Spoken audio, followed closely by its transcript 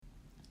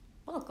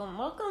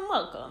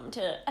Welcome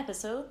to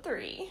episode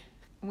 3.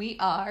 We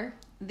are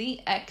the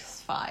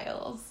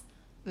X-Files.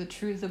 The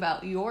truth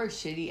about your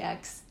shitty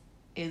ex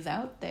is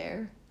out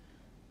there.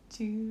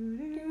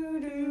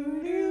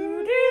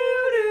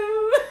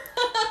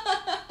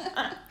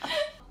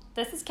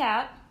 This is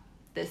Kat.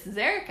 This is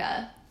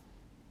Erica.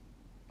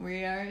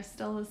 We are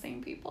still the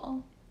same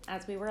people.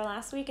 As we were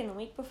last week and the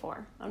week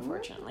before,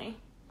 unfortunately.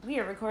 We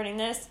are recording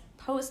this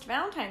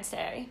post-Valentine's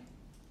Day.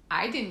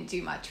 I didn't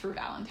do much for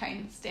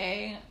Valentine's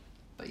Day,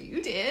 but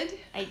you did.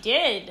 I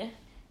did.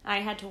 I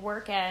had to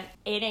work at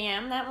 8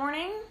 a.m. that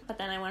morning, but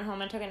then I went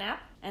home and took a nap.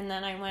 And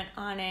then I went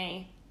on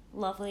a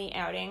lovely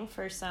outing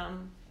for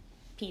some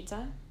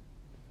pizza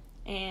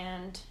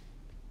and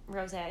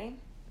rosé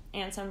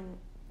and some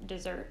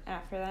dessert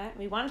after that.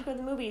 We wanted to go to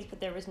the movies, but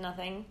there was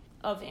nothing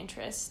of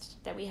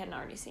interest that we hadn't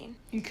already seen.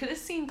 You could have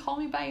seen Call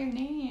Me By Your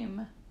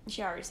Name.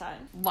 She already saw it.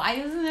 Why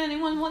doesn't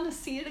anyone want to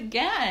see it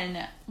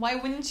again? Why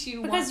wouldn't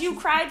you Because you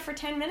cried for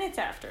 10 minutes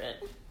after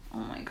it. Oh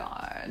my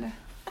god.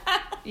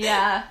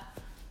 Yeah.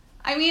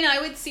 I mean,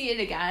 I would see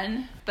it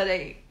again, but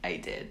I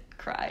did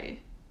cry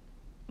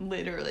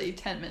literally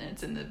 10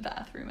 minutes in the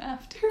bathroom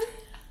after.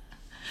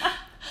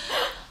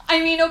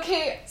 I mean,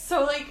 okay,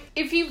 so like,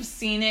 if you've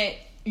seen it,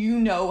 you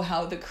know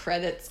how the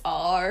credits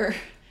are.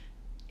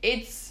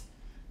 It's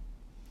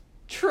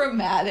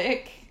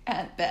traumatic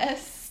at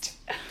best.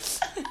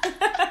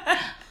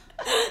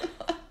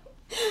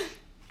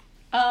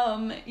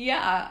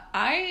 Yeah,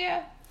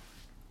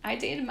 I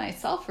dated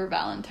myself for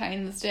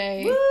Valentine's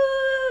Day.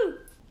 Woo!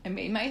 I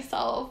made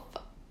myself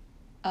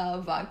a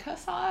vodka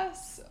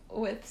sauce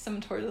with some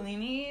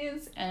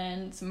tortellinis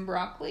and some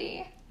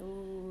broccoli.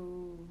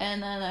 Ooh.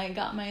 And then I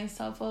got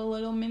myself a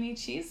little mini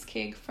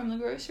cheesecake from the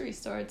grocery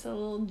store. It's a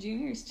little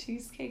Junior's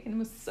cheesecake and it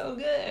was so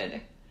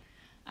good.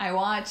 I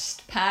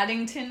watched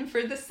Paddington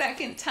for the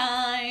second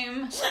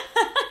time.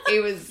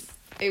 It was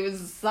a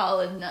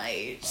solid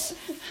night.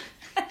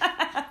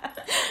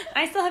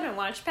 I still haven't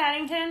watched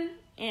Paddington,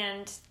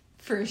 and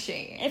For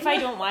shame. if I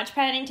don't watch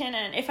Paddington,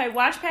 and if I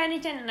watch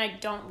Paddington and I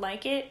don't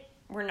like it,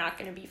 we're not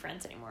going to be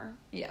friends anymore.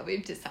 Yeah,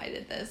 we've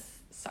decided this.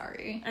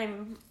 Sorry. I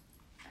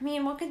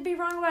mean, what could be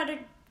wrong about a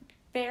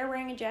bear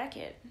wearing a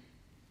jacket?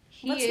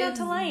 What's not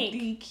to like?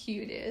 The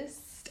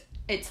cutest.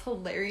 It's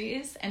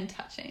hilarious and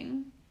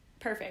touching.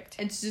 Perfect.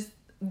 It's just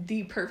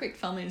the perfect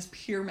film. It is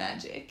pure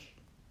magic.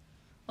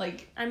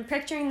 Like, I'm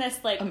picturing this,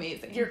 like,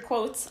 amazing. Your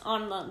quotes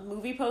on the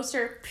movie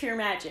poster, pure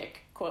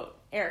magic, quote,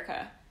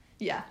 Erica.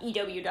 Yeah.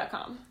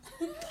 EW.com.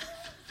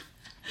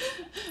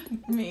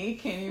 Me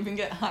can't even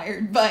get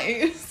hired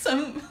by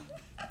someone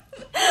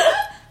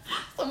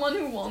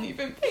who won't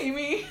even pay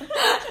me.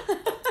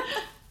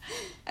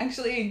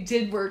 Actually, I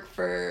did work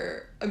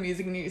for a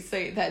music news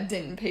site that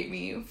didn't pay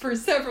me for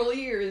several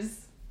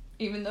years,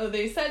 even though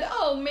they said,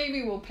 oh,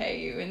 maybe we'll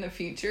pay you in the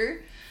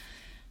future.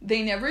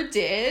 They never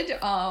did.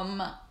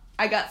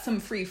 I got some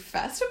free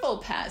festival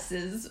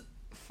passes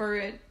for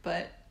it,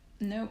 but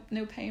no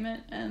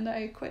payment, and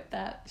I quit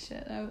that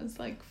shit. I was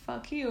like,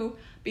 fuck you,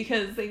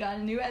 because they got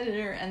a new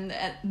editor, and the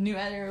new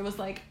editor was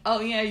like,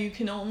 oh yeah, you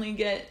can only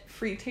get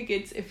free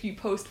tickets if you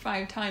post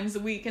 5 times a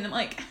week, and I'm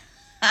like,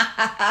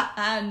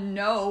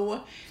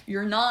 no,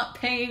 you're not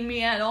paying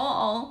me at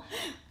all.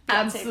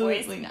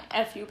 Absolutely not.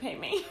 F you pay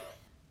me.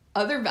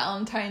 Other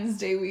Valentine's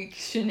Day week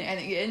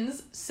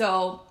shenanigans.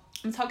 So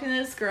I'm talking to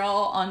this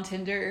girl on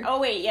Tinder. Oh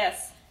wait,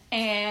 yes.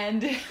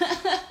 And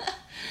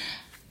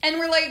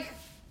we're like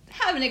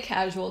having a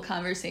casual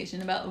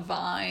conversation about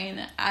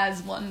Vine,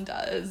 as one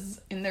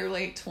does in their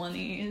late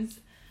 20s.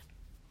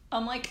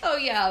 I'm like, oh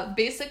yeah,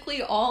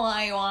 basically all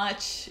I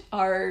watch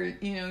are,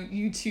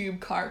 YouTube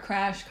car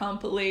crash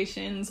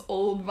compilations,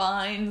 old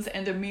Vines,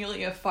 and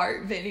Amelia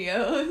Fart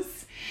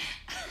videos.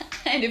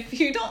 And if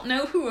you don't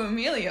know who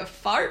Amelia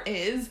Fart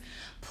is,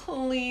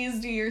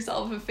 please do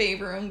yourself a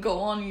favor and go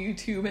on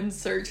YouTube and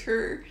search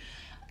her.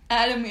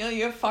 At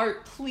Amelia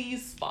Fart,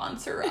 please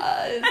sponsor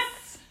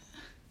us.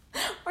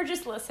 Or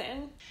just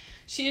listen.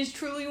 She is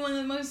truly one of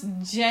the most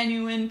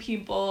genuine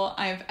people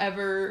I've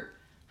ever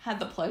had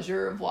the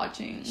pleasure of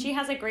watching. She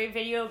has a great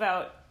video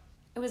about,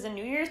 it was a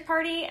New Year's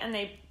party, and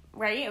it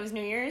was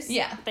New Year's?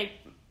 Yeah. They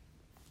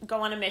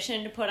go on a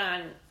mission to put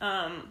on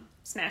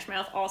Smash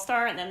Mouth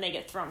All-Star, and then they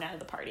get thrown out of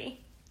the party.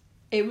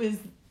 It was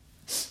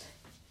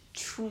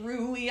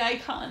truly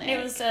iconic.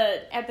 It was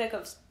an epic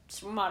of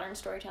modern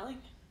storytelling.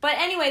 But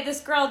anyway,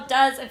 this girl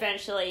does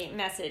eventually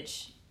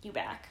message you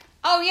back.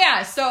 Oh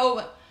yeah,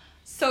 so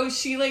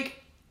she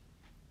like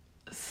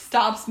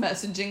stops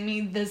messaging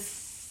me the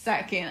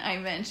second I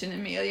mention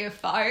Amelia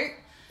Fart.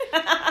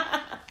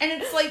 And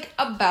it's like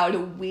about a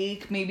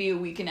week, maybe a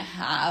week and a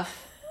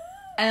half.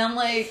 And I'm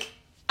like,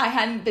 I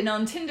hadn't been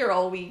on Tinder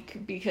all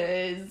week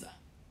because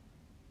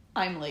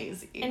I'm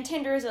lazy. And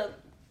Tinder is a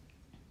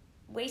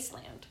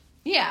wasteland.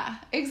 Yeah,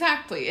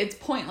 exactly. It's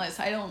pointless.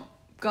 I don't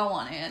go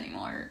on it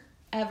anymore,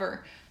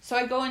 ever. So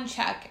I go and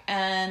check,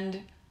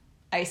 and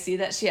I see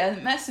that she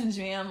hasn't messaged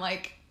me.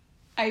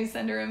 I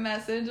send her a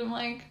message. I'm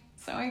like,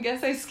 So I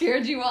guess I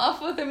scared you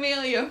off with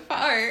Amelia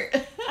Fart.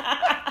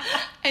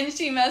 And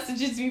she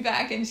messages me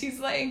back and she's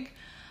like,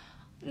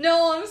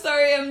 no, I'm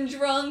sorry, I'm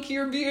drunk,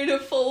 you're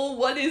beautiful,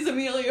 what is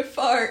Amelia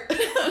Fart?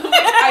 I'm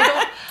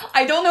like,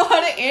 I don't know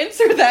how to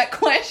answer that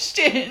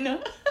question.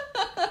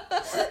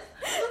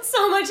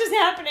 So much is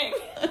happening.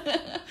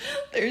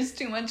 There's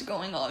too much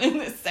going on in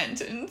this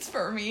sentence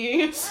for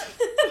me.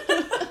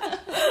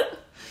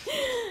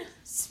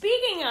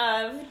 Speaking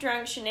of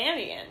drunk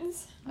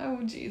shenanigans.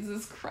 Oh,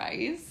 Jesus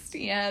Christ.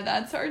 Yeah,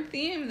 that's our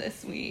theme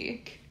this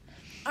week.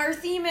 Our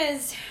theme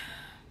is...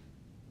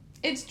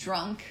 It's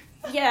drunk.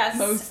 Yes.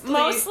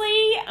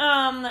 Mostly,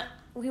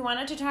 we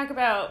wanted to talk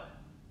about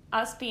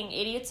us being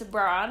idiots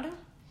abroad.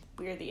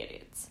 We're the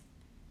idiots.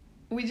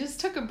 We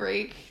just took a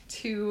break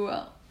to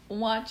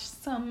watch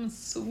some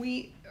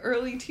sweet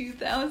early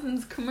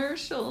 2000s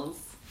commercials.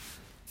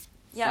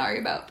 Yep. Sorry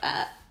about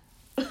that.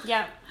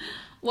 Yeah.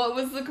 What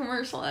was the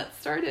commercial that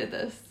started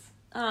this?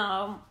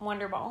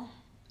 Wonder Ball.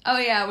 Oh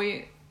yeah,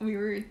 we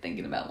were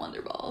thinking about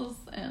Wonder Balls,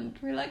 and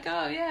we're like,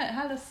 oh yeah, it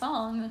had a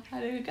song. How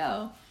did it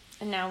go?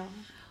 And now...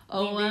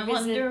 Oh, I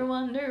wonder,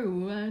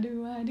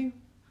 I do.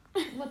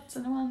 What's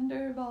in a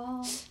Wonder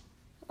Ball?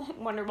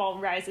 Wonder Ball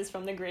rises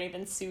from the grave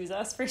and sues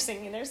us for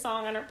singing their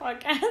song on our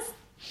podcast.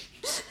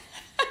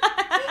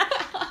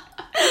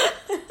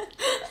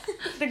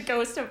 The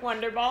ghost of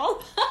Wonder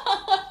Ball.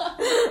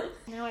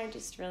 Now I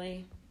just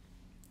really...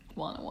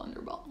 want a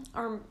Wonder Ball.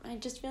 Or I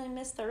just really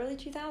miss the early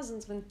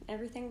 2000s when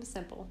everything was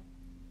simple.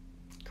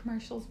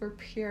 Commercials were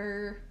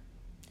pure.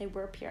 They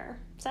were pure.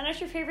 Send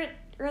us your favorite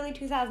early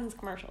 2000s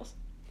commercials.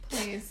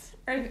 Please.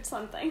 Or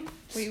something.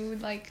 We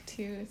would like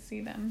to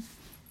see them.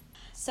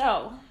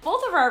 So,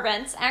 both of our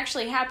events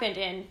actually happened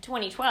in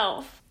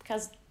 2012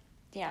 because,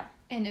 yeah.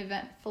 An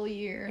eventful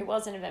year. It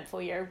was an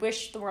eventful year.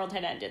 Wish the world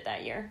had ended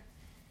that year.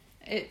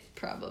 It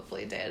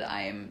probably did.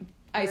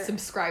 I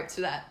subscribe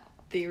to that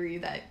theory,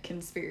 that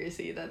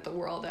conspiracy that the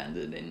world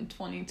ended in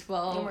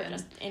 2012 and we're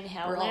just in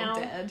hell we're now. all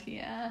dead.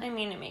 Yeah. I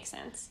mean, it makes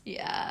sense.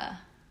 Yeah.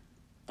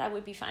 That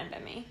would be fine by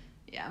me.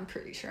 Yeah, I'm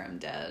pretty sure I'm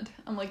dead.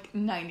 I'm like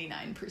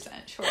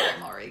 99% sure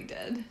I'm already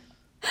dead.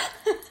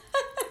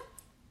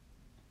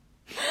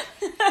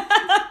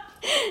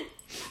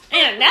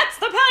 And that's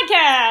the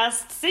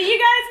podcast. See you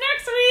guys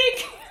next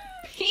week.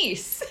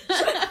 Peace.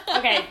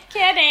 Okay,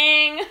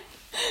 kidding.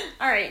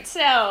 All right,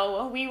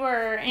 so we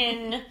were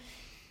in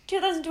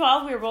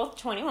 2012. We were both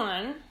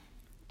 21,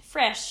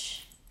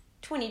 fresh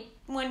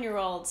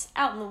 21-year-olds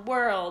out in the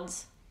world,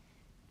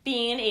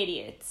 being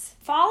idiots.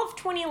 Fall of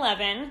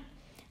 2011,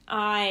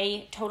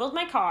 I totaled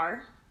my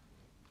car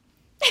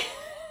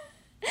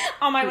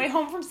on my way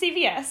home from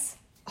CVS.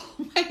 Oh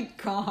my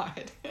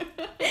God.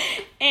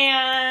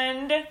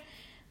 And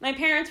my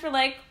parents were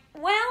like,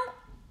 well,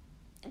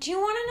 do you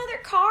want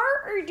another car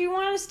or do you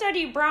want to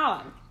study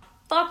abroad?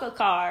 Fuck a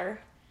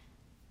car.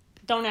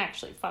 Don't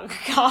actually fuck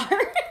a car.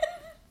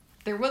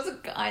 There was a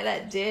guy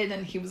that did,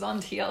 and he was on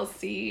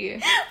TLC.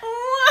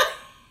 What?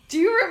 Do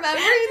you remember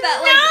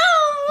that,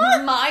 like,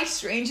 No! My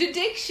Strange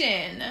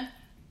Addiction?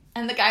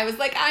 And the guy was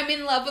like, I'm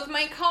in love with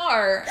my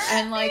car.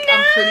 And, like, No!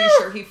 I'm pretty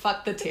sure he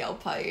fucked the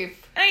tailpipe.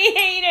 I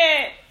hate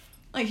it.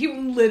 Like, he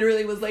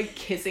literally was, like,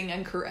 kissing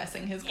and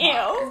caressing his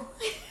car. Ew.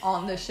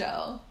 On the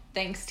show.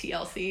 Thanks,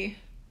 TLC.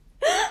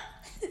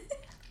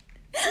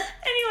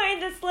 Anyway,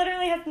 this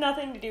literally has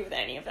nothing to do with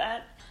any of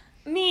that.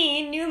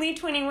 Me, newly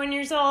 21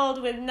 years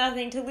old with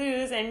nothing to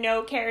lose and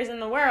no cares in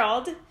the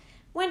world,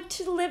 went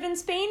to live in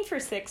Spain for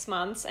 6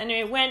 months, and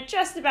it went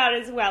just about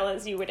as well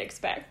as you would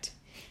expect.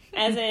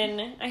 As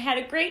in, I had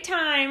a great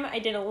time, I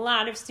did a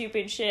lot of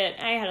stupid shit,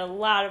 I had a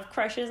lot of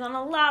crushes on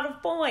a lot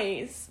of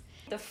boys.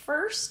 The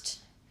first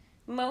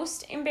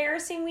most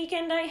embarrassing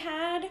weekend I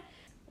had,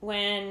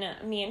 when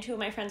me and two of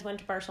my friends went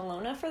to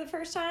Barcelona for the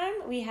first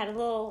time. We had a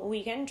little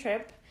weekend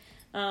trip.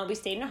 We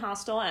stayed in a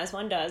hostel, as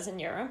one does in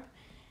Europe.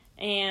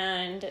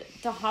 And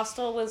the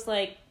hostel was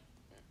like,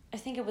 I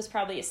think it was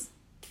probably a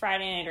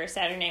Friday night or a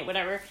Saturday night,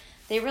 whatever.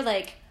 They were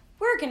like,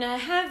 we're gonna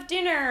have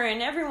dinner, and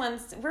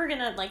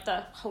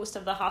the host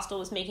of the hostel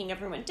was making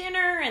everyone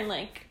dinner, and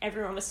like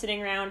everyone was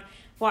sitting around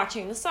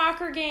watching the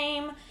soccer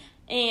game.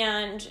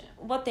 And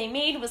what they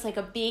made was like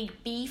a big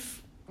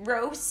beef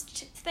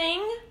roast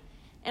thing.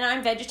 And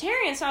I'm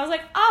vegetarian, so I was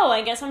like, oh,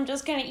 I guess I'm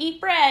just gonna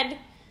eat bread.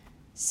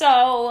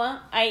 So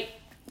I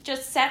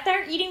just sat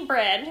there eating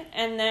bread,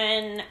 and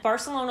then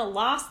Barcelona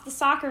lost the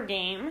soccer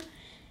game.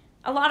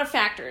 A lot of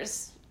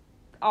factors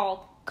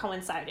all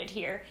coincided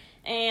here.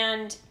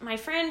 And my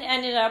friend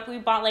we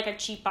bought like a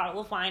cheap bottle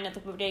of wine at the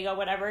bodega,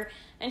 whatever.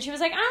 And she was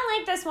like, I don't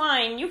like this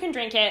wine, you can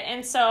drink it.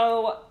 And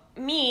so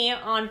me,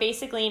 on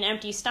basically an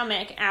empty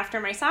stomach after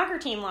my soccer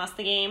team lost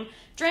the game,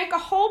 drank a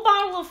whole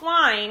bottle of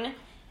wine.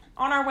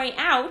 On our way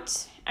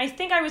out, I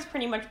think I was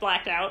pretty much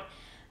blacked out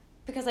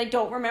because I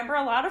don't remember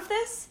a lot of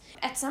this.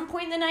 At some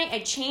point in the night,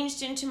 I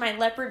changed into my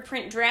leopard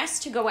print dress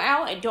to go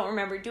out. I don't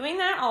remember doing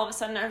that. All of a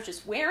sudden, I was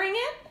just wearing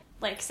it.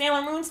 Like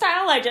Sailor Moon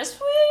style, I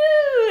just,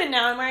 woo, and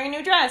now I'm wearing a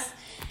new dress.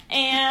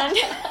 And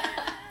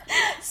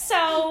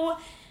so,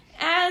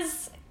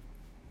 as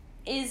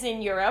is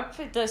in Europe.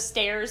 The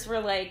stairs were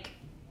like,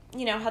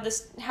 you know, how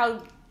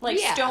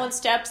Yeah. stone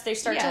steps, they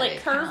start to they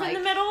curve kinda, in the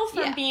middle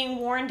from yeah. being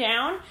worn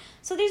down.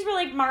 So these were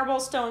like marble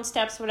stone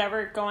steps,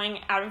 whatever, going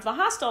out of the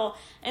hostel.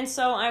 And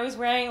so I was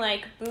wearing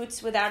like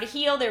boots without a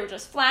heel. They were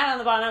just flat on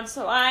the bottom.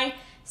 So I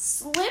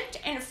slipped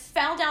and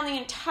fell down the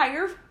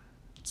entire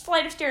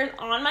flight of stairs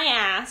on my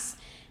ass.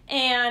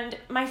 And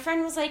my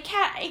friend was like,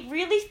 Kat, I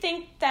really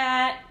think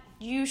that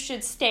you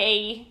should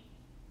stay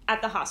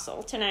at the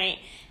hostel tonight.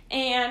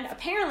 And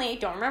apparently,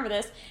 don't remember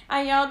this,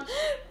 I yelled, but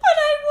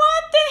I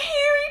want the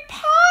Harry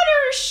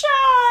Potter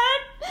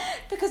shot!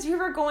 Because we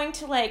were going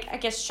to, like, I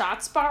guess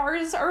shots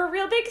bars are a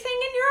real big thing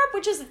in Europe,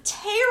 which is a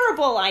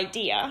terrible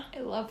idea.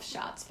 I love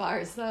shots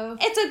bars, though.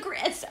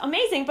 It's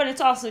amazing, but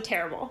it's also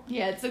terrible.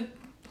 Yeah, it's a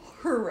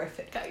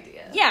horrific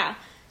idea. Yeah.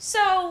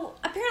 So,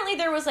 apparently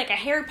there was, like, a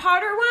Harry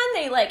Potter one.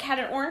 They, like, had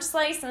an orange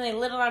slice and they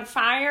lit it on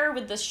fire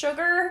with the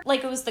sugar.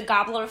 Like, it was the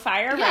Goblet of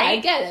Fire, Yeah, right? I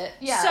get it.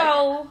 Yeah.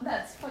 So,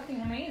 that's fucking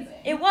amazing.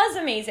 it was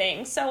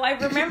amazing. So, I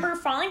remember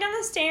falling down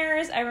the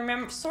stairs. I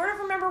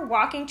remember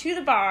walking to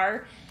the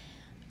bar,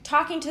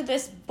 talking to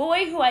this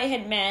boy who I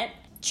had met.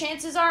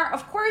 Chances are,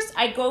 of course,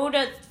 I go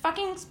to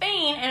fucking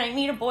Spain and I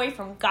meet a boy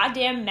from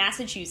goddamn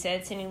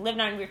Massachusetts and we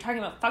were talking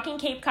about fucking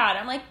Cape Cod.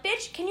 I'm like,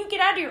 bitch, can you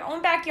get out of your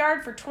own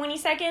backyard for 20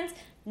 seconds?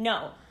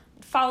 No.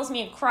 It follows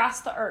me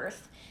across the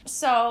earth.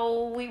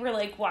 So we were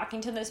like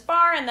walking to this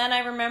bar and then I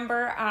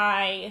remember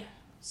I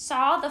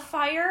saw the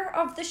fire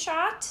of the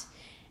shot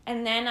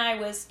and then I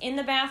was in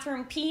the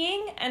bathroom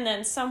peeing and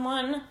then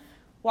someone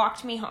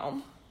walked me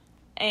home.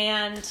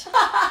 And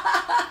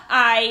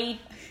I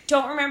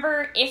don't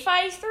remember if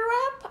I threw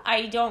up.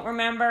 I don't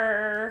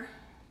remember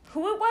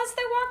who it was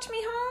that walked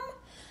me home.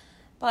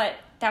 But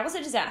that was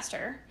a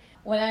disaster.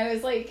 When I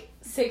was like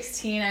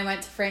 16, I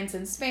went to France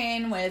and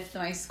Spain with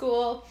my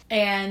school,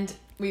 and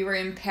we were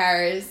in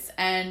Paris,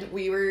 and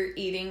we were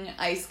eating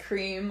ice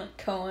cream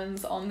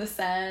cones on the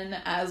Seine,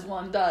 as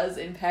one does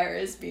in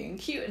Paris, being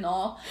cute and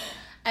all.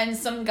 And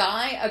some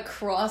guy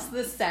across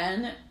the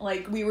Seine,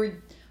 like,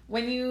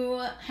 when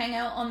you hang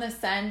out on the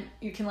Seine,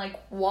 you can, like,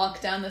 walk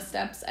down the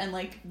steps and,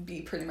 like,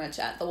 be pretty much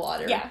at the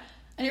water. Yeah.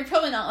 And you're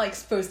probably not, like,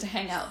 supposed to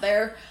hang out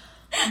there.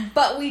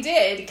 But we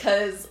did,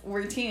 because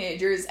we're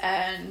teenagers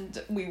and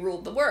we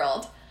ruled the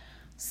world.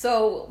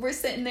 So we're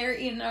sitting there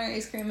eating our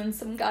ice cream and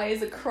some guy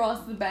is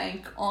across the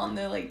bank on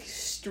the, like,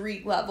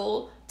 street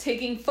level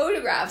taking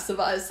photographs of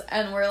us,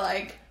 and we're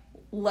like,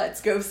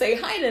 let's go say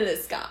hi to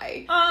this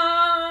guy.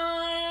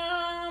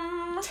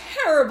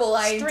 Terrible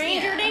idea.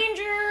 Stranger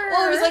danger.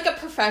 Well, it was like a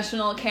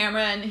professional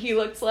camera, and he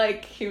looked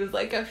like he was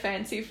like a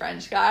fancy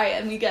French guy,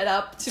 and we get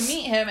up to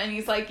meet him, and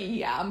he's like,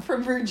 yeah, I'm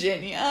from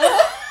Virginia.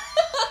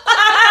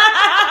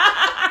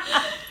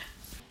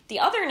 The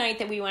other night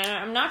that we went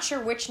out, I'm not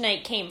sure which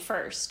night came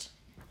first.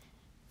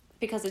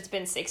 Because it's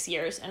been 6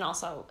 years, and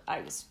also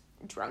I was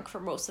drunk for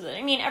most of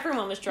I mean,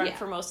 everyone was drunk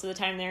for most of the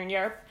time there in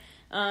Europe.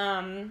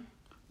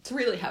 It's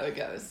really how it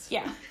goes.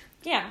 Yeah.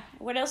 Yeah.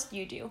 What else do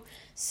you do?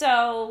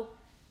 So,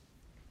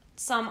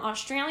 some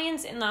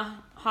Australians in the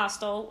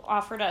hostel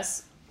offered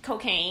us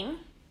cocaine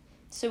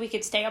so we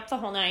could stay up the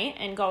whole night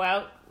and go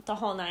out the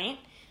whole night.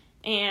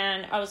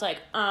 And I was like,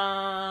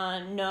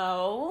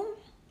 no,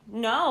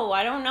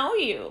 I don't know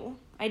you.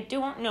 I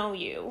don't know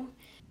you.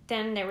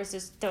 Then there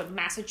was the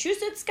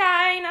Massachusetts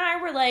guy and I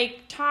were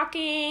like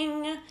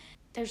talking.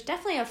 There's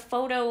definitely a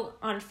photo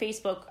on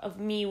Facebook of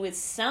me with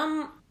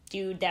some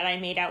dude that I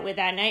made out with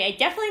that night. I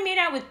definitely made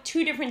out with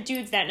two different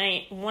dudes that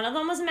night. One of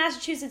them was a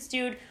Massachusetts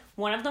dude.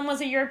 One of them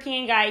was a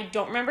European guy.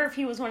 Don't remember if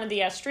he was one of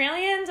the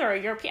Australians or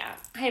a European.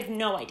 I have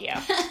no idea.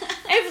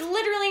 I have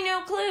literally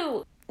no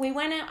clue. We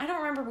went out. I don't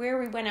remember where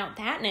we went out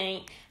that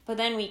night. But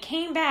then we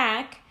came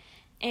back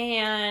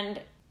and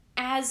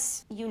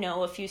as you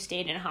know, if you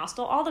stayed in a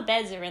hostel, all the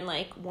beds are in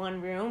like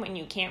one room and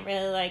you can't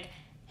really like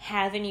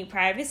have any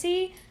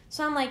privacy.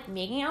 So I'm like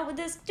making out with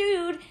this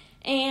dude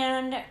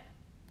and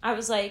I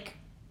was like,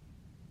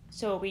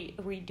 so are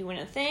we doing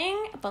a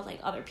thing? But like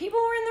other people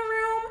were in the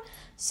room.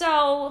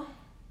 So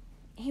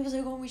he was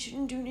like, oh, we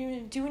shouldn't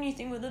do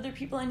anything with other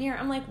people in here.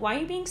 I'm like, why are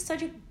you being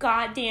such a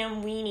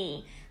goddamn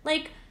weenie?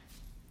 Like,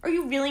 are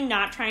you really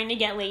not trying to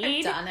get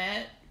laid? I've done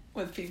it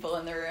with people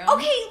in the room.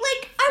 Okay,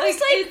 like, I was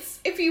like... It's,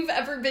 if you've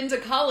ever been to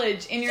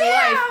college in your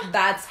life,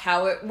 that's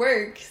how it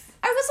works.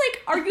 I was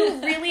like, are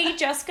you really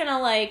just gonna,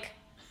 like,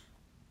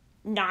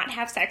 not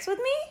have sex with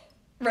me?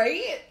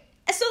 Right?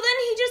 So then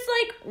he just,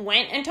 like,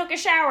 went and took a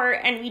shower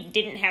and we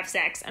didn't have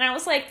sex. And I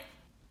was like,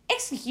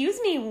 excuse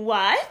me,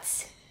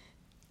 what?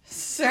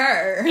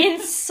 Sir.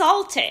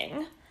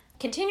 Insulting.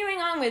 Continuing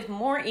on with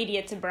more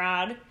idiots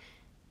abroad.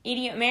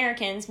 Idiot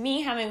Americans.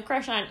 Me having a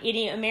crush on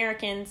idiot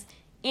Americans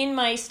in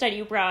my study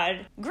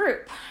abroad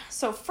group.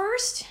 So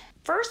first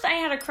I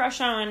had a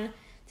crush on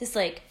this,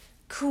 like,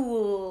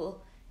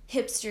 cool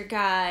hipster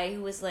guy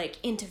who was, like,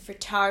 into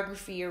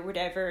photography or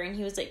whatever, and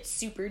he was, like,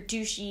 super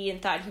douchey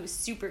and thought he was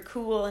super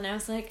cool, and I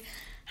was like,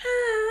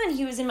 and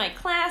he was in my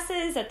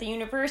classes at the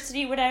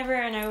university, whatever,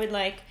 and I would,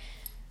 like,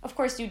 of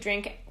course, you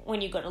drink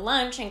when you go to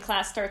lunch, and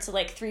class starts at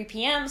like 3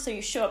 p.m., so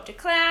you show up to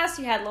class,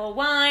 you had a little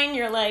wine,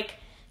 you're like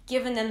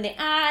giving them the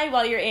eye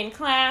while you're in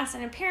class,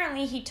 and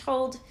apparently he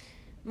told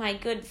my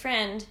good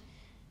friend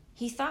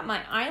he thought my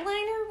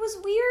eyeliner was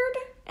weird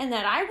and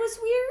that I was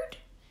weird.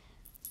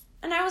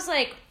 And I was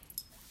like,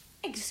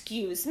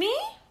 excuse me?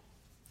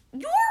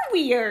 You're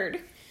weird.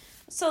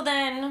 So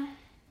then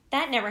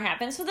that never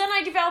happened. So then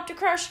I developed a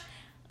crush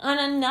on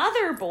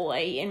another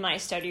boy in my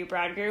study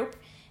abroad group,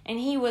 and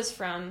he was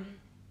from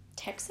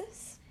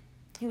Texas.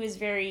 He was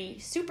very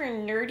super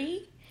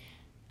nerdy.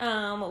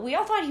 We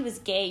all thought he was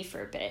gay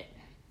for a bit,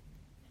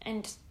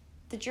 and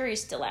the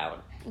jury's still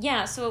out.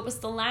 Yeah, so it was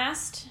the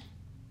last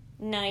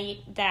night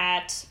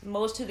that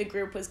most of the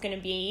group was going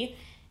to be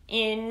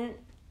in,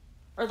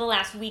 or the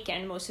last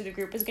weekend most of the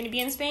group was going to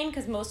be in Spain,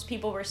 because most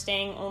people were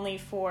staying only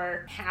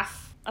for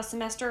half a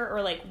semester,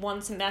 or like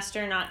one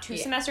semester, not two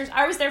semesters.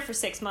 I was there for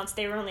 6 months.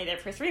 They were only there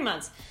for 3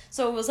 months.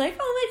 So it was like,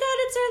 oh my God,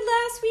 it's our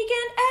last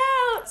weekend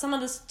out. Some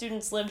of the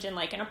students lived in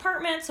like an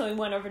apartment, so we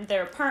went over to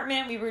their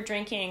apartment. We were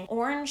drinking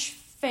orange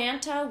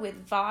Fanta with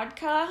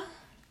vodka.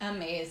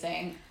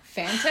 Amazing.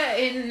 Fanta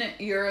in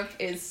Europe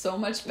is so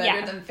much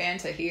better than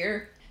Fanta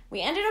here.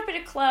 We ended up at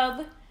a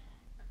club.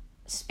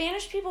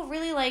 Spanish people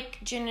really like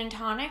gin and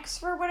tonics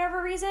for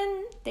whatever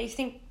reason. They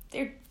think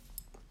they're,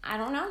 I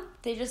don't know,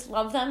 they just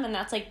love them, and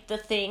that's like the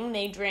thing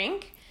they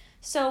drink.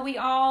 So we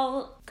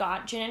all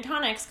got gin and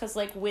tonics, because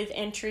like with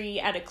entry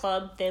at a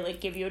club, they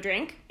like give you a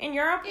drink in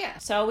Europe. Yeah.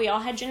 So we all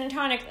had gin and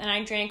tonics, and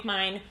I drank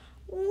mine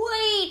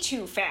way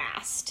too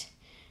fast.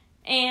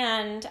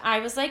 And I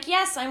was like,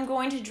 yes, I'm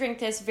going to drink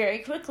this very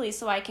quickly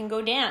so I can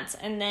go dance.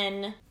 And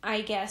then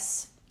I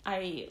guess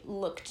I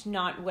looked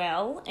not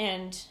well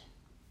and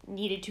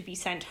needed to be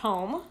sent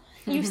home.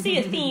 You see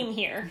a theme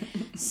here.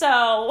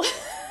 So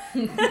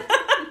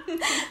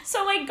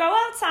I go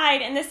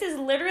outside, and this is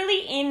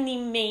literally in the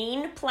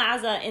main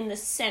plaza in the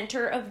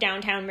center of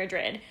downtown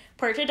Madrid,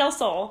 Puerta del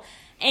Sol.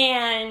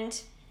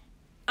 And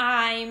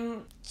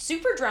I'm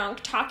super drunk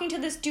talking to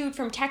this dude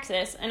from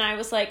Texas, and I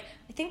was like,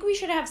 I think we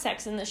should have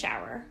sex in the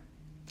shower.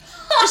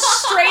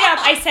 Just straight up,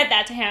 I said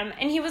that to him,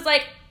 and he was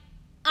like,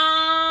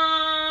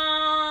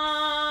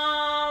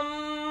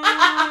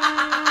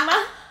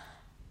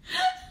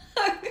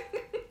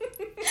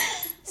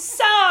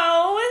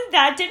 So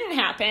that didn't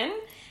happen.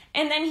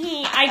 And then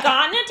I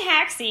got in a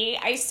taxi.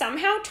 I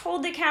somehow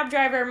told the cab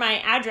driver my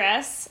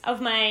address of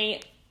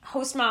my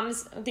host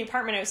mom's, the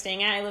apartment I was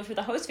staying at. I lived with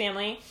a host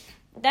family.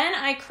 Then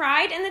I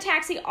cried in the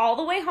taxi all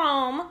the way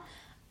home.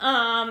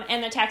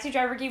 And the taxi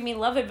driver gave me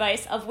love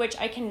advice, of which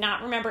I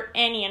cannot remember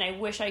any, and I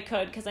wish I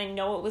could, because I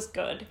know it was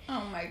good.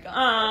 Oh my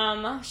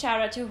God. Shout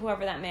out to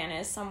whoever that man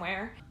is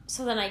somewhere.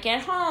 So then I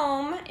get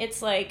home.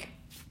 It's like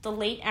the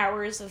late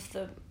hours of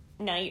the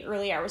night,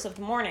 early hours of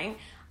the morning.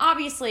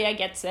 Obviously, I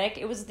get sick.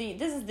 This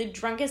is the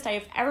drunkest I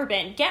have ever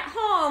been. Get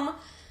home.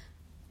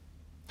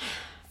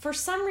 For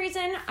some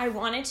reason, I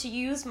wanted to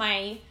use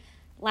my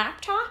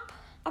laptop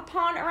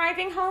upon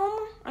arriving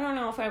home. I don't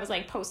know if I was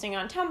like posting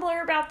on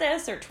Tumblr about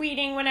this or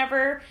tweeting,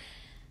 whatever.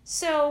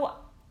 So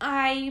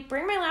I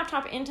bring my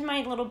laptop into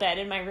my little bed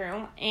in my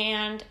room,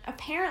 and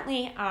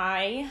apparently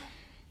I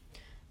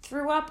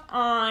threw up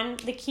on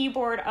the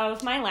keyboard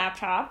of my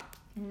laptop.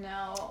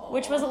 No.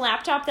 Which was a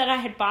laptop that I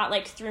had bought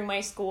like through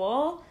my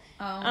school.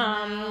 Oh,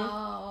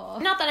 no.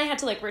 Not that I had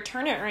to like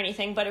return it or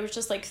anything, but it was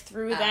just like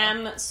through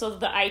them, so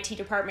the IT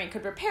department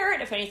could repair it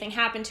if anything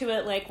happened to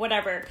it, like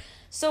whatever.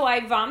 So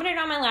I vomited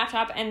on my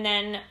laptop and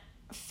then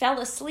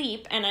fell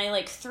asleep, and I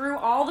like threw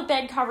all the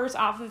bed covers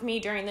off of me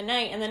during the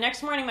night. And the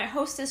next morning my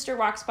host sister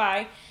walks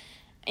by,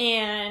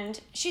 and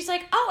she's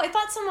like, oh, I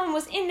thought someone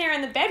was in there in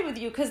the bed with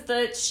you because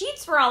the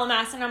sheets were all a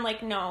mess. And I'm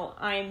like, no,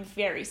 I'm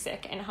very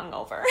sick and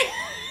hungover.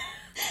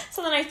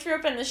 So then I threw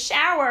up in the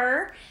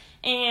shower,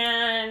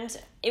 and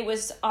it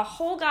was a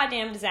whole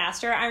goddamn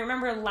disaster. I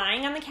remember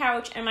lying on the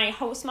couch, and my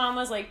host mom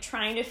was like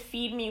trying to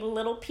feed me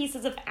little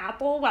pieces of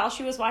apple while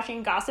she was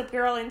watching Gossip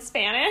Girl in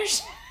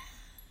Spanish.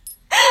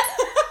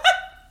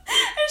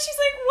 And she's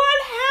like,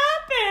 what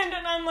happened?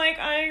 And I'm like,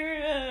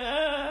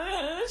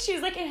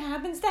 she's like, it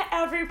happens to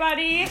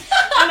everybody. And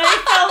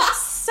I felt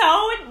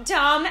so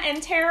dumb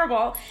and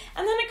terrible.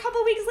 And then a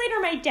couple weeks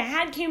later, my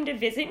dad came to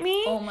visit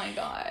me. Oh my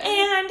God.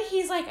 And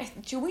he's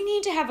like, do we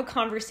need to have a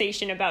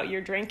conversation about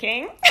your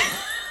drinking? We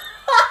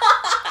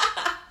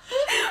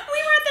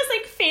were at this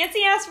like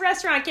fancy ass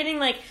restaurant getting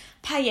like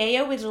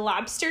paella with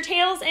lobster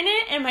tails in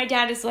it. And my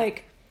dad is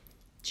like,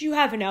 do you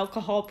have an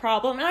alcohol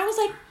problem? And I was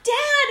like,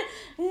 Dad,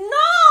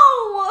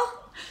 no!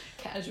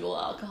 Casual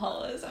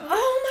alcoholism.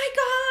 Oh my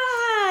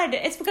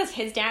God. It's because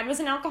his dad was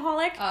an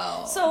alcoholic.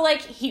 Oh. So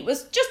like he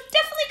was just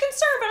definitely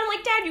concerned, but I'm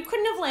like, Dad, you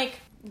couldn't have like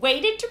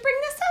waited to bring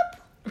this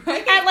up?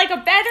 Right. At like a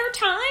better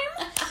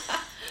time?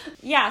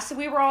 Yeah, so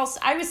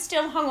I was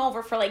still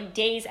hungover for like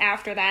days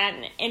after that,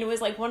 and it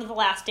was like one of the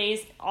last days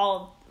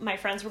all my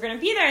friends were going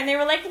to be there, and they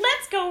were like,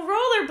 let's go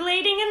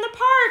rollerblading in the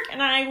park,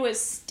 and I was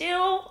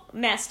still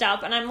messed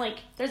up, and I'm like,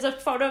 there's a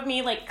photo of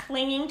me like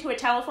clinging to a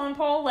telephone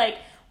pole, like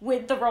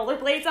with the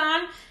rollerblades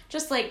on,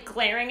 just like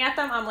glaring at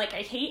them. I'm like,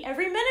 I hate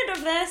every minute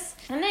of this.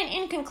 And then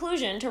in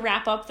conclusion, to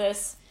wrap up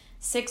this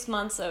 6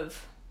 months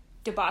of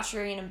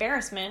debauchery and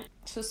embarrassment,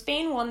 so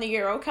Spain won the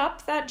Euro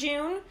Cup that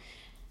June,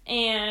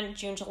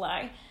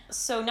 July.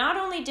 So not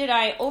only did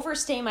I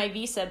overstay my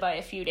visa by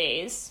a few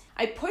days,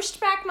 I pushed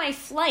back my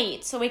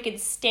flight so I could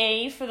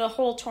stay for the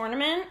whole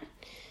tournament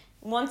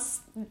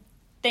once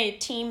the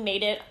team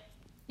made it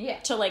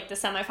to like the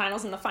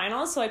semifinals and the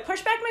finals. So I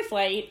pushed back my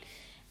flight,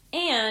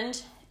 and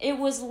it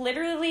was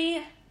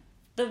literally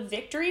the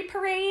victory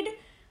parade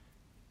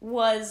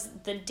was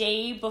the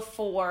day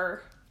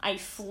before I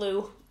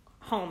flew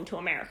home to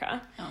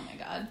America. Oh my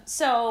God.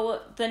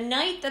 So the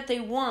night that they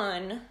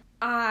won,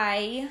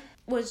 I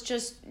was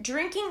just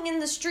drinking in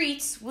the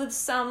streets with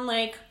some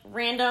like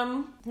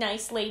random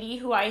nice lady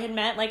who I had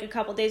met like a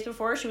couple days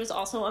before. She was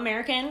also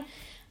American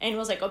and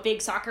was like a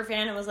big soccer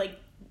fan and was like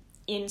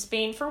in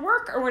Spain for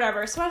work or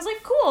whatever. So I was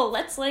like, cool,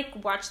 let's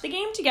like watch the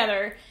game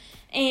together.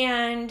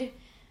 And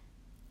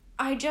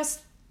I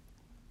just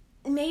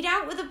made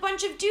out with a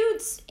bunch of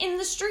dudes in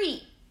the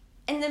street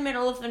in the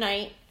middle of the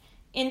night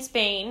in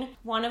Spain.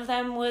 One of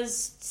them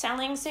was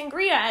selling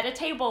sangria at a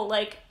table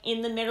like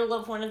in the middle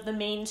of one of the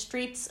main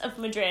streets of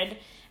Madrid.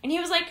 And he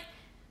was like,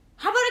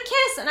 how about a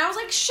kiss? And I was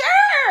like,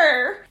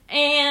 sure.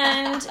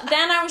 And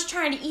then I was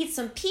trying to eat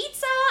some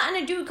pizza, and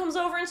a dude comes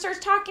over and starts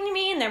talking to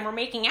me, and then we're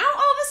making out all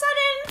of a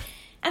sudden.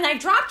 And I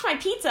dropped my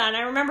pizza, and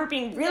I remember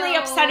being really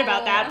upset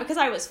about that because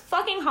I was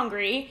fucking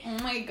hungry. Oh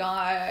my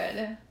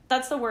God.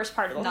 That's the worst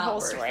part of the whole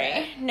story.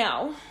 It.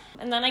 No.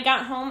 And then I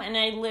got home, and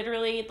I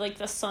literally, like,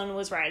 the sun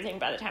was rising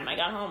by the time I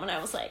got home, and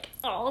I was like,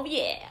 oh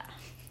yeah.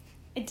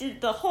 I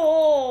did the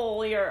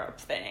whole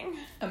Europe thing.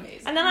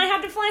 Amazing. And then I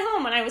had to fly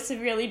home, and I was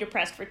severely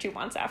depressed for 2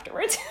 months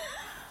afterwards.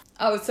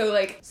 Oh, so,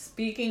 like,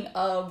 speaking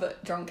of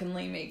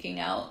drunkenly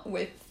making out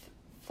with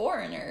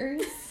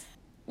foreigners,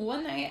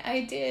 one night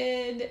I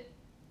did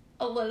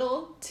a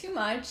little too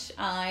much.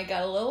 I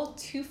got a little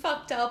too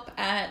fucked up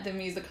at the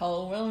music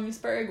hall in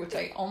Williamsburg, which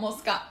I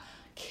almost got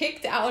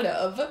kicked out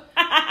of.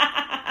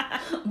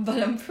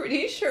 But I'm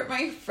pretty sure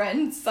my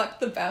friend sucked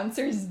the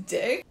bouncer's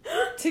dick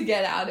to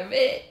get out of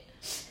it.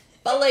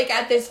 But, like,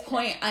 at this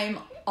point, I'm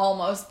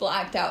almost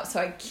blacked out, so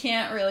I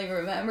can't really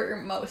remember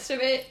most of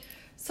it.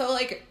 So,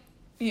 like,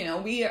 you know,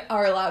 we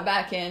are allowed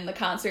back in, the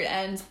concert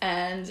ends,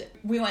 and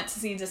we went to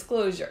see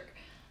Disclosure.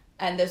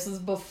 And this was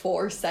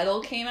before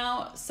Settle came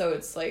out, so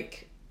it's,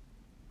 like,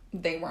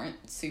 they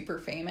weren't super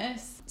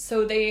famous.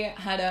 So they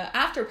had a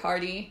after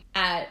party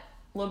at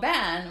Le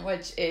Ban,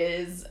 which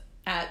is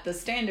at the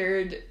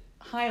Standard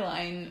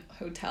Highline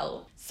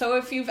Hotel. So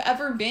if you've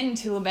ever been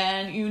to Le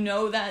Ban, you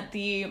know that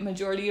the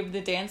majority of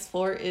the dance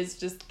floor is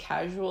just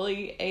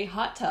casually a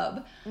hot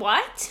tub.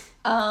 What?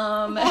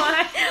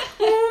 What?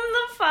 Whom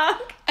the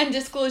fuck? And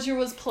Disclosure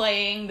was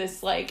playing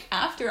this, like,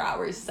 after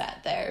hours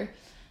set there.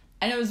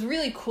 And it was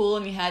really cool,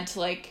 and you had to,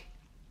 like,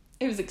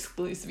 it was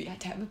exclusive. You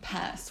had to have a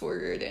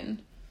password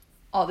and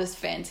all this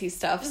fancy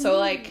stuff. So,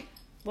 like...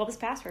 What was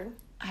the password?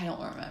 I don't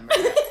remember.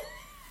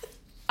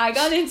 I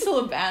got into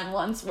Le Ban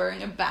once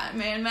wearing a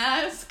Batman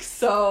mask,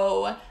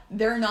 so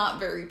they're not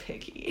very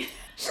picky.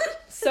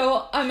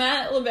 So I'm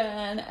at Le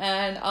Ban,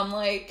 and I'm,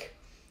 like,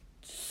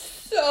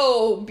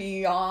 so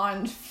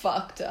beyond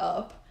fucked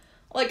up.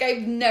 Like,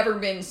 I've never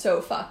been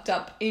so fucked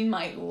up in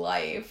my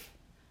life.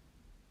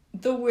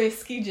 The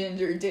whiskey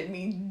ginger did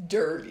me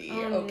dirty,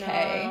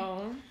 okay?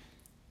 No.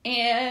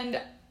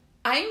 And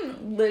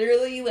I'm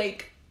literally,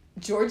 like,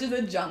 George of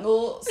the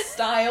Jungle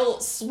style,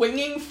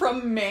 swinging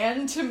from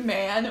man to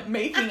man,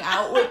 making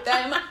out with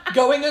them,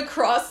 going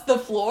across the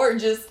floor,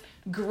 just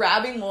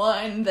grabbing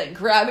one, then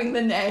grabbing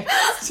the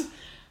next,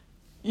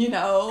 you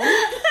know,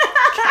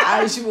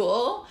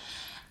 casual.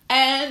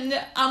 And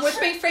I'm with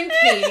my friend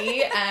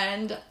Katie,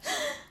 and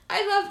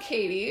I love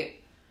Katie,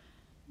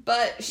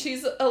 but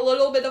she's a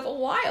little bit of a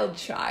wild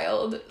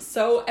child,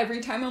 so every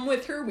time I'm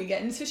with her, we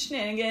get into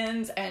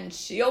shenanigans, and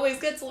she always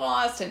gets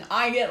lost, and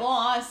I get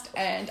lost,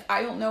 and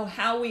I don't know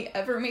how we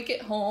ever make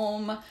it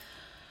home.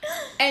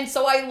 And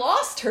so I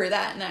lost her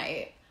that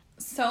night.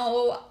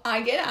 So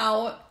I get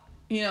out,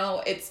 you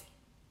know, it's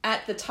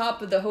at the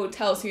top of the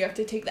hotel, so you have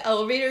to take the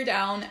elevator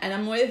down, and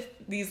I'm with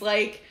these,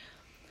 like,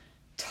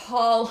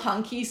 tall,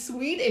 hunky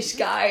Swedish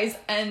guys,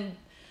 and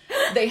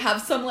they have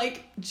some,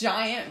 like,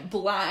 giant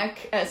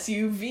black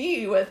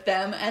SUV with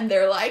them, and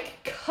they're like,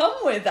 come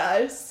with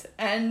us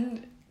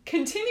and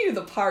continue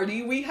the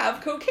party. We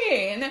have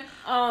cocaine.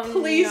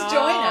 Please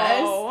join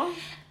us.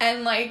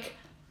 And, like,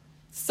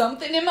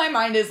 something in my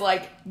mind is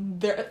like,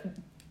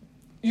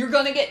 you're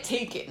gonna get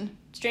taken.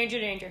 Stranger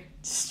danger.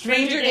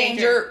 Stranger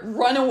danger,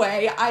 run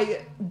away.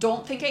 I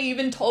don't think I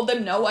even told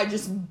them no. I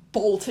just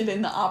bolted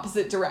in the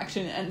opposite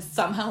direction and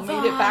somehow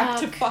made it back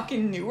to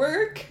fucking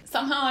Newark.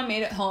 Somehow I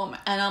made it home,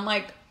 and I'm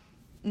like,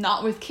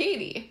 not with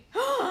Katie.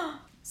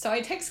 So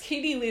I text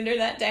Katie later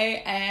that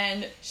day,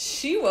 and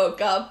she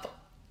woke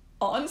up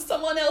on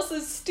someone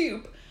else's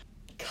stoop,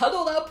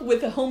 cuddled up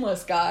with a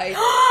homeless guy,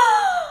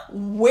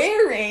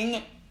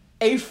 wearing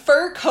a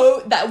fur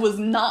coat that was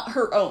not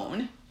her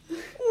own.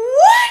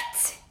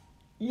 What?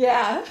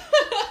 Yeah.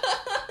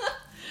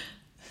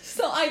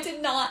 So I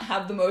did not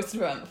have the most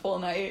eventful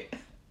night.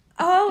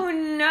 Oh,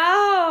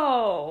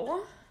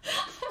 no.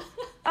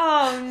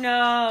 Oh,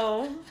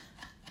 no.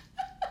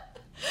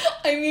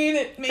 I mean,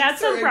 it makes That's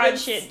for some a broad good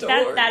shit.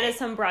 story. That is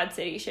some Broad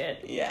City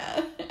shit.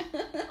 Yeah.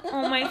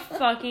 Oh, my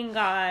fucking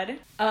God.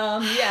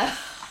 Yeah.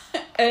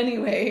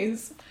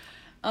 Anyways,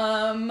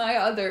 my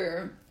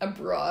other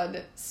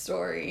abroad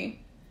story.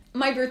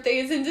 My birthday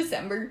is in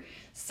December,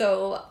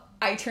 so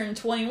I turned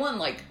 21,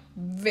 like,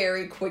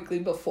 very quickly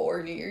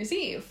before New Year's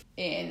Eve.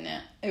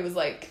 It was,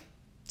 like,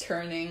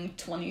 turning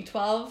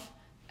 2012,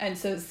 and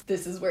so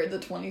this is where the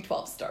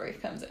 2012 story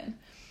comes in.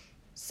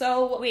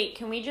 So... Wait,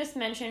 can we just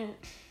mention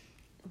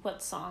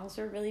what songs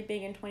were really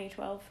big in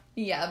 2012?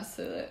 Yeah,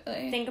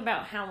 absolutely. Think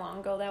about how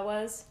long ago that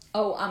was.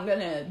 Oh, I'm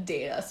gonna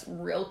date us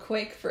real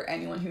quick for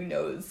anyone who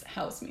knows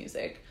house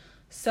music.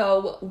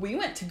 So, we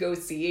went to go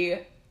see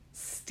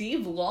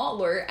Steve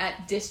Lawler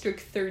at District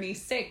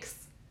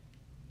 36,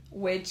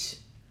 which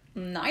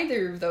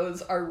neither of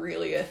those are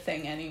really a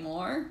thing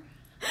anymore.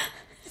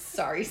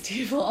 Sorry,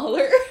 Steve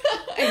Lawler.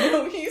 I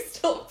know he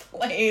still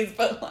plays,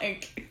 but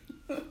like...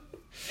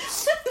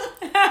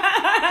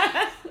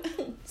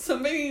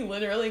 Somebody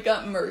literally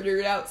got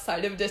murdered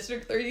outside of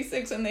District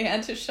 36 and they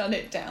had to shut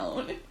it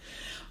down.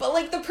 But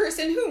like the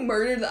person who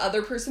murdered the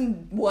other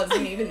person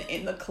wasn't even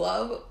in the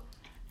club.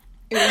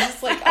 It was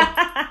just like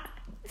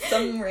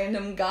some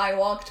random guy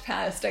walked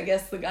past. I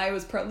guess the guy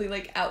was probably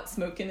like out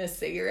smoking a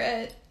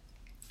cigarette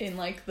in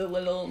like the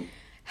little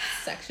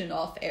sectioned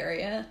off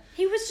area.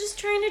 He was just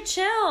trying to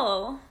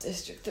chill.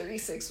 District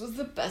 36 was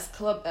the best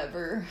club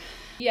ever.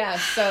 Yeah,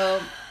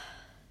 so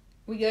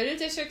we go to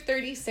District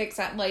 36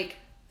 at like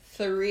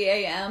 3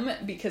 a.m.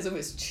 because it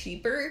was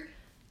cheaper.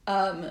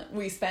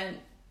 We spent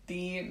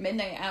the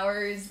midnight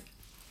hours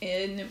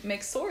in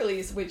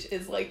McSorley's, which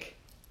is like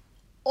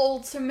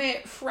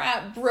ultimate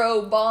frat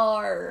bro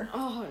bar.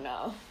 Oh,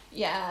 no.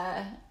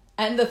 Yeah.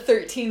 And the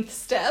 13th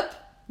step,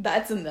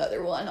 that's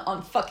another one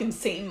on fucking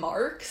St.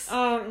 Mark's.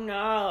 Oh,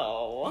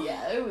 no.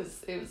 Yeah, it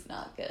was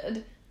not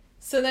good.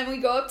 So then we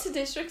go up to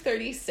District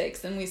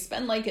 36 and we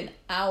spend like an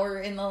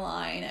hour in the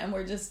line and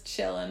we're just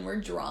chilling.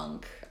 We're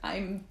drunk.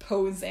 I'm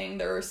posing.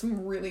 There are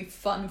some really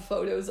fun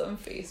photos on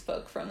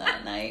Facebook from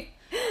that night.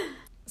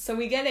 So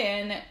we get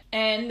in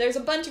and there's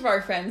a bunch of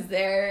our friends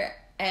there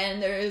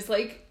and there's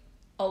like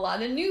a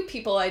lot of new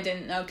people I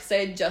didn't know because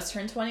I had just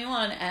turned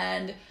 21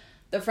 and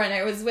the friend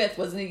I was with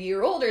was a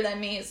year older than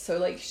me, so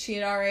like she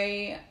had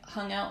already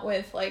hung out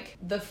with like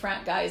the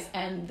frat guys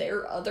and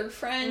their other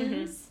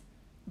friends. Mm-hmm.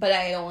 But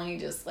I only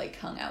just, like,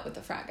 hung out with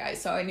the frat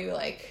guys, so I knew,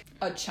 like,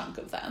 a chunk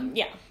of them.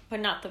 Yeah, but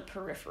not the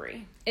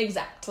periphery.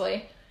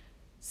 Exactly.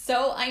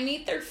 So I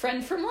meet their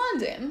friend from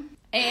London,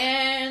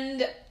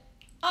 and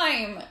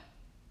I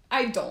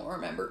don't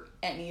remember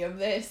any of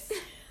this.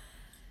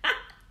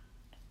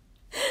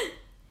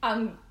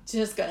 I'm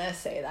just gonna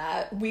say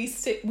that.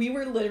 We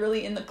were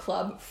literally in the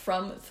club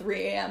from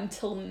 3 a.m.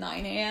 till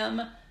 9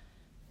 a.m.,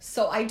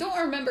 so I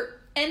don't remember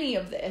any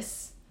of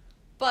this,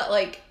 but,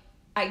 like...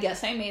 I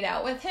guess I made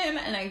out with him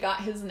and I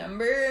got his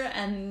number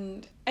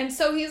and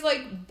so he's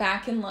like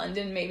back in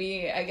London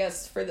maybe I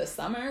guess for the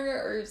summer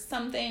or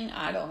something.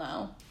 I don't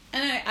know.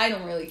 And I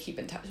don't really keep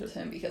in touch with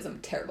him because I'm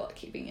terrible at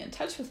keeping in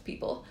touch with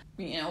people.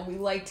 You know, we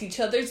liked each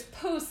other's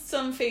posts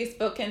on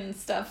Facebook and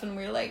stuff and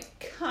we're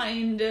like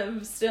kind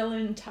of still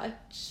in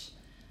touch.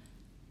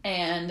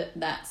 And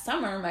that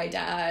summer my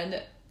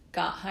dad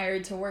got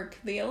hired to work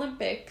the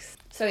Olympics.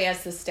 So he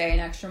has to stay an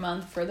extra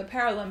month for the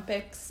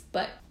Paralympics,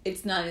 but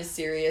it's not as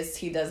serious.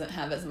 He doesn't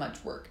have as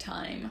much work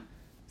time.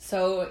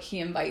 So he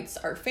invites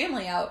our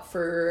family out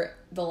for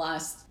the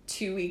last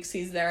 2 weeks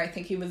he's there. I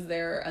think he was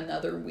there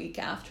another week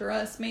after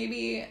us,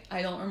 maybe.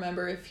 I don't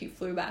remember if he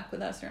flew back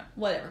with us or not.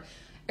 Whatever.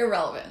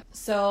 Irrelevant.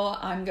 So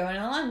I'm going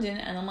to London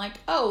and I'm like,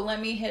 oh, let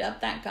me hit up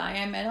that guy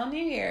I met on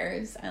New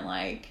Year's and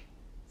like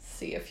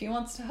see if he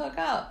wants to hook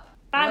up.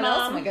 Bye, what Mom.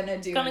 else am I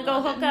gonna do? Gonna go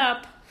London? Hook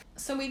up.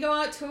 So we go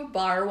out to a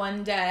bar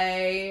one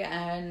day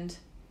and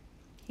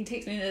he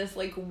takes me to this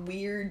like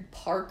weird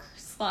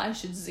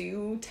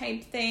park/zoo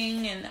type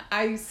thing and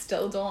I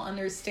still don't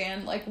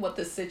understand like what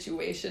the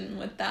situation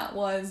with that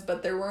was,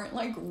 but there weren't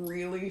like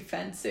really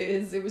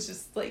fences. It was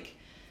just like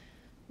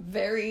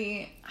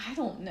very, I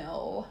don't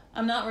know.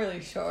 I'm not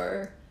really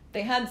sure.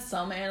 They had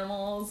some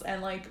animals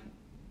and like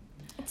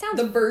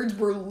the birds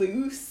were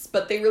loose,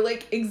 but they were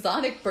like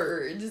exotic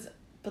birds.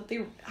 But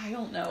I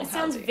don't know. It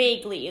sounds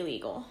vaguely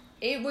illegal.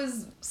 It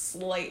was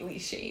slightly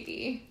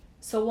shady.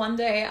 So one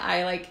day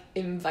I like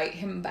invite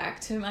him back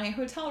to my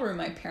hotel room.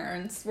 My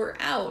parents were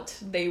out.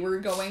 They were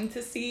going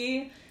to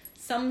see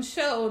some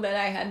show that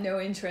I had no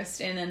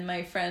interest in and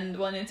my friend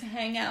wanted to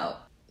hang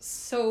out.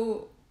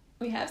 So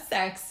we have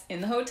sex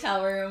in the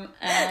hotel room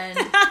and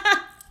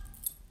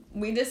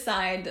we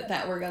decide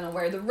that we're going to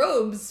wear the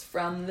robes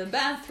from the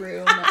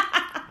bathroom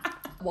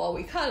while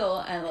we cuddle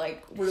and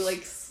like we're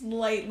like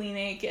slightly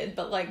naked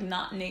but like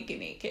not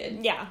naked.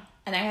 Yeah.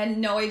 And I had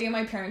no idea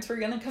my parents were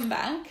gonna come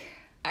back.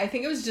 I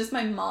think it was just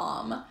my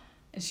mom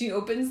And she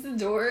opens the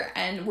door,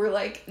 and we're,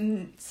 like,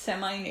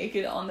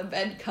 semi-naked on the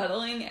bed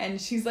cuddling, and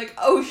she's like,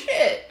 oh,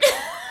 shit!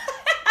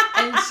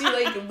 And she,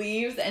 like,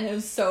 leaves, and it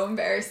was so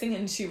embarrassing,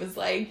 and she was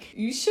like,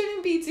 you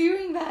shouldn't be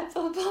doing that,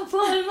 blah, blah,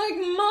 blah. And I'm like,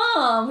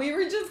 Mom, we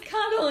were just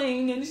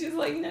cuddling. And she's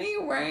like, no,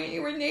 you weren't.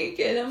 You were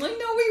naked. I'm like,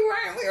 no, we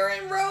weren't. We were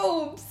in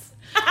robes.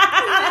 We were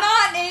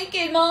not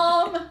naked,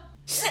 Mom.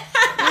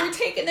 We were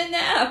taking a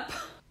nap.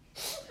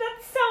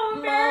 That's so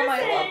embarrassing. Mom,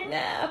 I love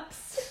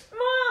naps.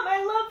 Mom,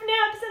 I love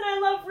naps and I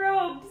love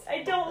robes.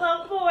 I don't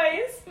love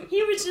boys.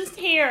 He was just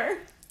here.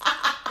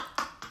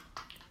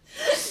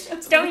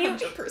 That's Don't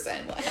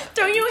 100% what happened.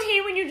 Don't you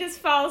hate when you just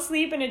fall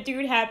asleep and a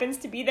dude happens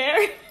to be there?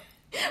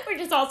 Which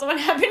is also what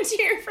happened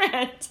to your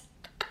friend.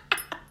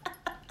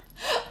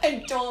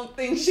 I don't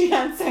think she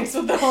had sex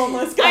with the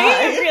homeless guy.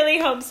 I really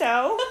hope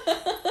so.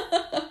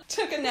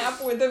 Took a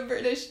nap with a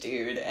British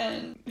dude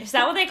and... Is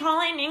that what they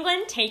call it in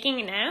England?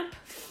 Taking a nap?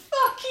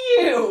 Fuck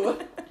you!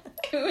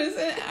 It was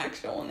an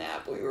actual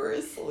nap. We were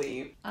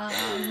asleep.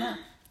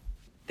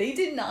 They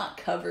did not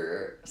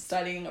cover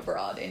studying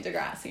abroad in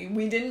Degrassi.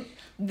 We didn't...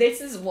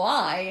 This is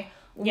why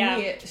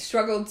we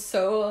struggled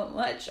so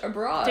much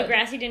abroad.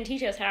 Degrassi didn't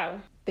teach us how.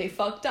 They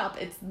fucked up.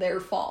 It's their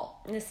fault.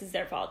 This is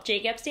their fault.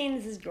 Jake Epstein,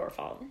 this is your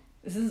fault.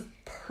 This is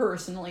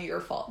personally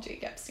your fault,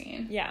 Jake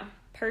Epstein. Yeah.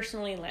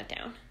 Personally let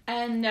down.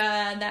 And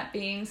that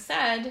being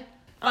said...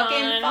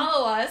 Fucking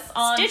follow us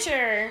on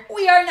Stitcher.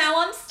 We are now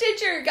on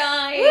Stitcher,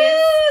 guys.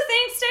 Woo!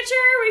 Thanks,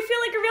 Stitcher. We feel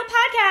like a real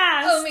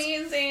podcast.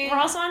 Amazing. We're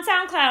also on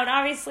SoundCloud,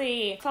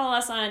 obviously. Follow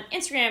us on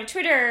Instagram,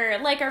 Twitter,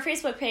 like our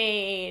Facebook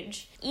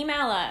page.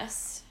 Email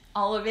us.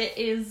 All of it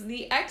is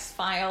the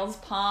X-Files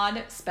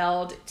pod,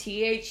 spelled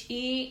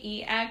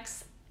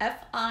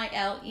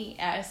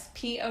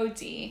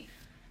THEEXFILESPOD.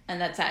 And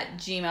that's at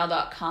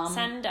gmail.com.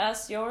 Send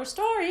us your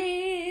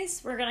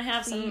stories. We're going to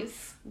have some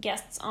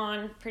guests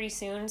on pretty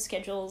soon,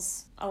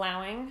 schedules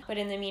allowing. But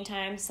in the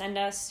meantime, send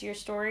us your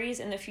stories.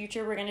 In the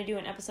future, we're going to do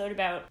an episode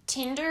about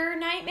Tinder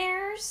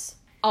nightmares.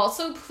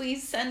 Also,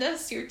 please send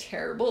us your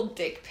terrible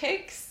dick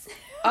pics.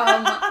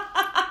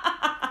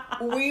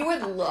 We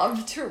would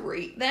love to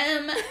rate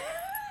them.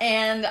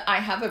 And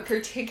I have a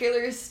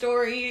particular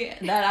story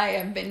that I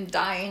have been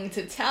dying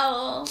to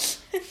tell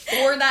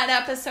for that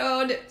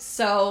episode.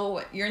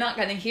 So you're not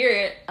going to hear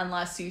it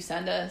unless you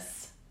send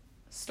us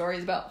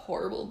stories about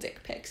horrible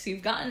dick pics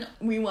we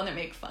want to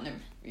make fun of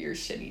your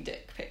shitty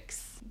dick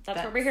pics.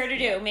 That's what we're here to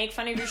do. Make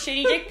fun of your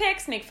shitty dick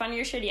pics, make fun of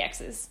your shitty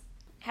exes.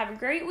 Have a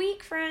great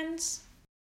week, friends.